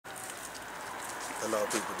Hello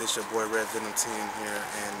people, this your boy Red Venom Team here,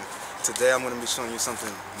 and today I'm going to be showing you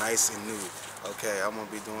something nice and new. Okay, I'm going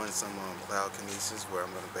to be doing some cloud kinesis where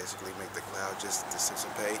I'm going to basically make the cloud just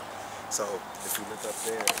dissipate. So if you look up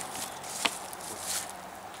there,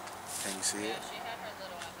 can you see it?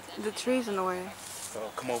 The tree's in the way. So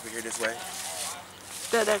come over here this way.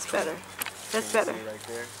 That's better. That's better. See right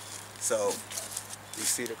there? So you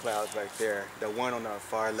see the clouds right there. The one on the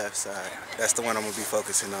far left side, that's the one I'm going to be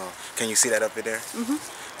focusing on. Can you see that up in there?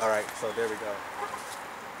 Mm-hmm. Alright, so there we go.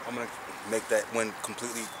 I'm going to make that one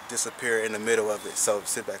completely disappear in the middle of it. So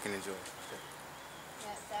sit back and enjoy.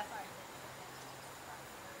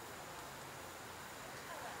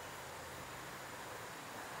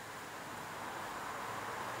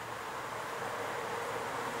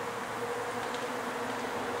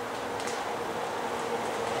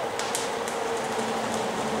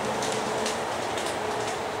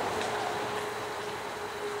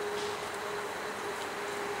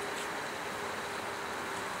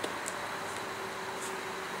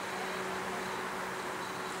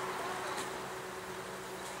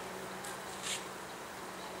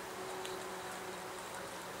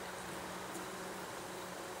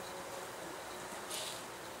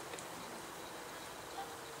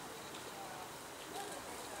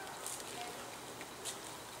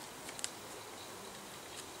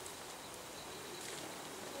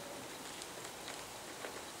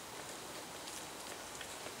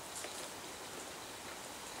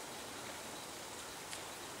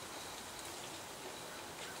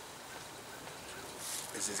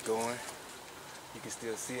 Is this going? You can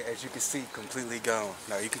still see it. As you can see, completely gone.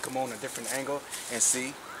 Now you can come on a different angle and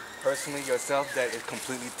see personally yourself that it's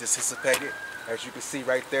completely dissipated. As you can see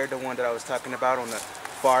right there, the one that I was talking about on the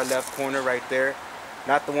far left corner right there.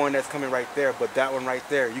 Not the one that's coming right there, but that one right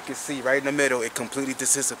there. You can see right in the middle, it completely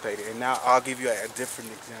dissipated. And now I'll give you a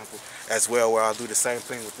different example as well, where I'll do the same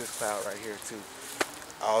thing with this cloud right here too.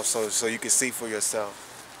 Also, so you can see for yourself.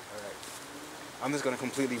 All right. I'm just gonna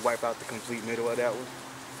completely wipe out the complete middle of that one.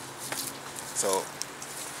 So,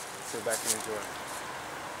 sit back and enjoy.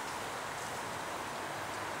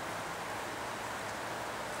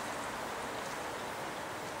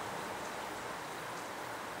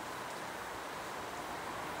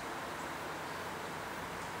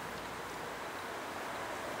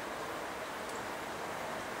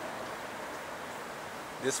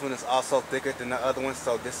 This one is also thicker than the other one,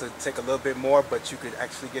 so this will take a little bit more, but you could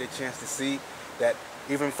actually get a chance to see that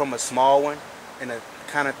even from a small one and a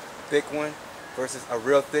kind of thick one versus a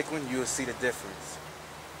real thick one, you will see the difference.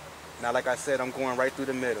 Now, like I said, I'm going right through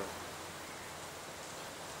the middle.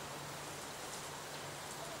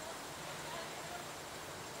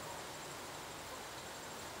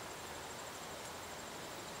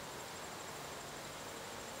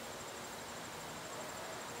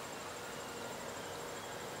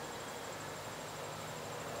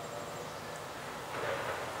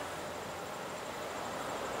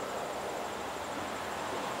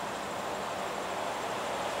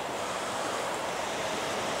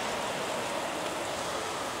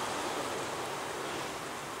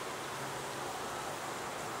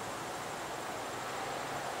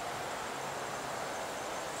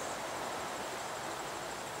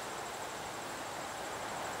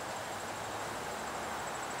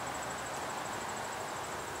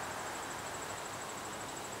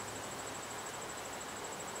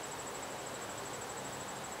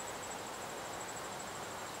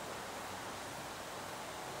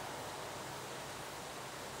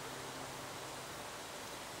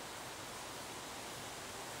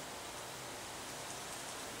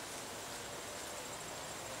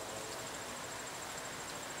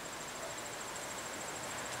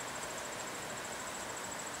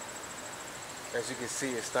 As you can see,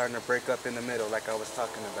 it's starting to break up in the middle like I was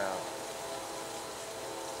talking about.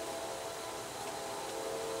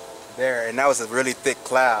 There, and that was a really thick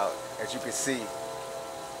cloud, as you can see.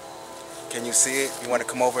 Can you see it? You want to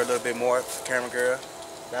come over a little bit more, camera girl?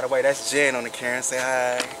 By the way, that's Jen on the camera. Say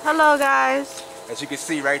hi. Hello, guys. As you can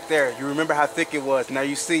see right there, you remember how thick it was. Now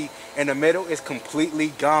you see in the middle, it's completely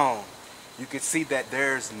gone. You can see that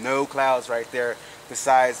there's no clouds right there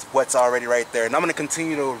besides what's already right there. And I'm going to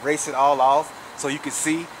continue to erase it all off so you can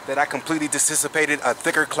see that I completely dissipated a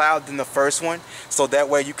thicker cloud than the first one. So that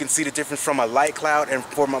way you can see the difference from a light cloud and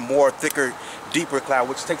from a more thicker, deeper cloud,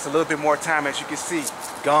 which takes a little bit more time. As you can see,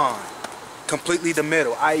 gone. Completely the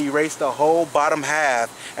middle. I erased the whole bottom half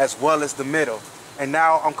as well as the middle. And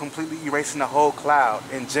now I'm completely erasing the whole cloud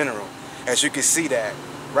in general. As you can see that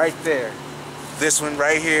right there. This one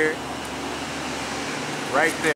right here. Right there.